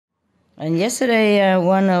And yesterday,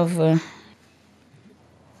 one of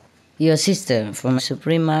your sister from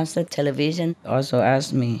Supreme Master Television also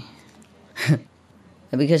asked me,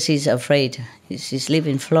 because she's afraid. She's live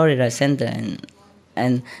in Florida Center,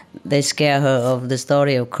 and they scare her of the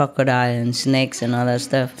story of crocodile and snakes and all that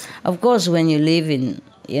stuff. Of course, when you live in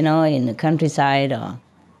the countryside or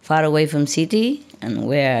far away from city and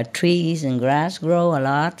where trees and grass grow a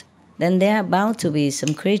lot, then there are bound to be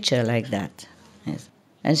some creature like that. Yes.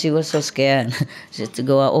 And she was so scared. She had to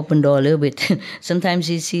go out, open door a little bit. Sometimes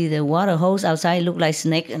she see the water hose outside look like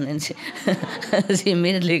snake, and then she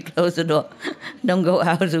immediately closed the door. Don't go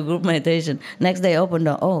out to group meditation. Next day, open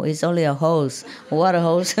door. Oh, it's only a hose, water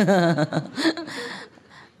hose.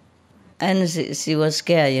 And she was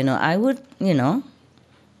scared. I would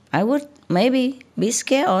maybe be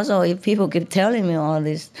scared also if people keep telling me all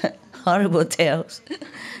these horrible tales.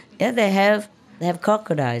 Yeah, they have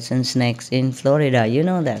crocodiles and snakes in Florida. You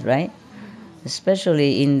know that, right?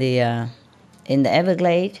 Especially in the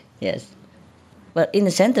Everglades, yes. But in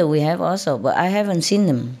the center we have also, but I haven't seen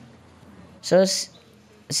them. So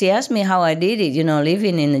she asked me how I did it,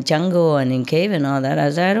 living in the jungle and in cave and all that. I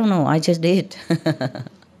said, I don't know, I just did.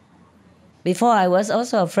 Before I was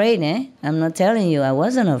also afraid, I'm not telling you I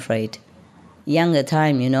wasn't afraid. Younger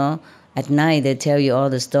time, at night they tell you all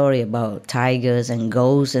the story about tigers and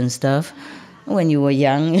ghosts and stuff. When you were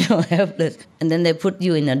young, helpless. And then they put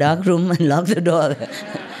you in a dark room and lock the door.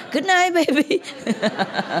 Good night, baby.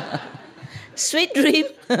 Sweet dream.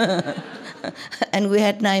 And we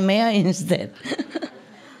had nightmare instead.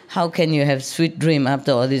 How can you have sweet dream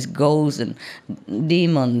after all these ghosts and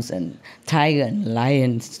demons and tiger and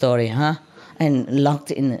lion story, huh? And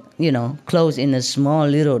locked in, closed in a small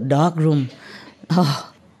little dark room.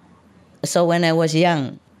 Oh. So when I was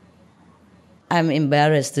young, I'm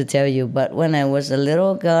embarrassed to tell you, but when I was a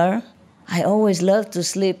little girl, I always loved to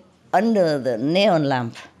sleep under the neon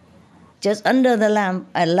lamp. Just under the lamp,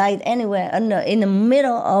 I light anywhere, in the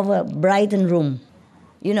middle of a brightened room.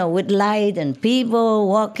 With light and people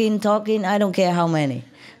walking, talking, I don't care how many.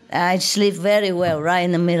 I sleep very well right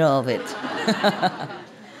in the middle of it.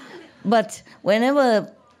 But whenever,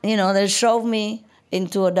 they shove me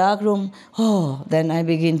into a dark room, then I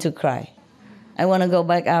begin to cry. I want to go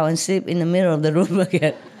back out and sleep in the middle of the room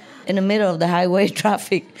again, in the middle of the highway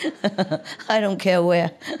traffic. I don't care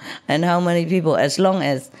where and how many people, as long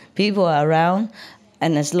as people are around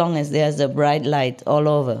and as long as there's a bright light all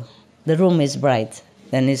over, the room is bright,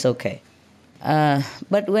 then it's okay.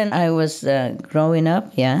 But when I was growing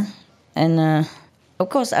up, and of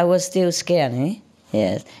course I was still scared,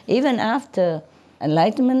 Yes. Even after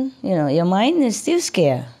enlightenment, your mind is still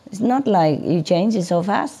scared. It's not like you change it so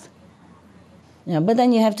fast. But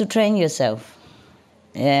then you have to train yourself.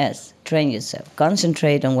 Yes, train yourself.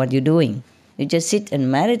 Concentrate on what you're doing. You just sit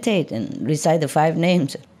and meditate and recite the 5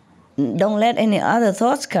 names. Don't let any other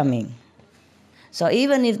thoughts come in. So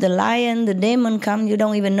even if the lion, the demon come, you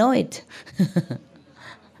don't even know it.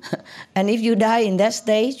 And if you die in that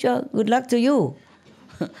stage, good luck to you.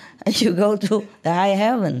 And you go to the high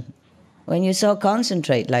heaven when you so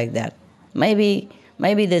concentrate like that. Maybe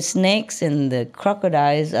the snakes and the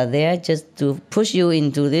crocodiles are there just to push you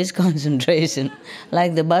into this concentration.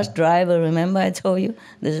 Like the bus driver, remember I told you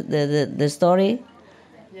the story?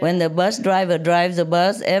 Yeah. When the bus driver drives the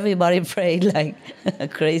bus, everybody prayed like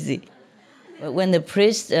crazy. But when the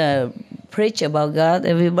priest preach about God,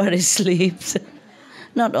 everybody sleeps.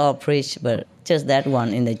 Not all preach, but just that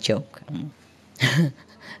one in the joke.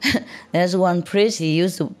 There's one priest, he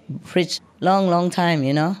used to preach long time,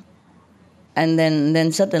 And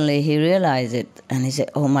then suddenly he realized it, and he said,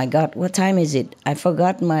 oh my God, what time is it? I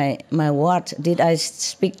forgot my watch. Did I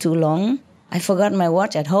speak too long? I forgot my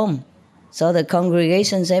watch at home. So the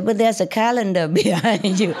congregation said, but there's a calendar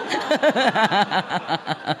behind you.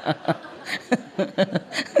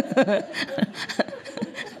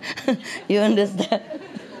 You understand?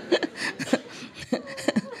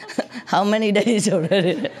 How many days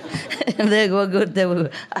already? They were good.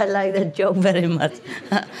 I like that joke very much.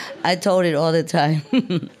 I told it all the time.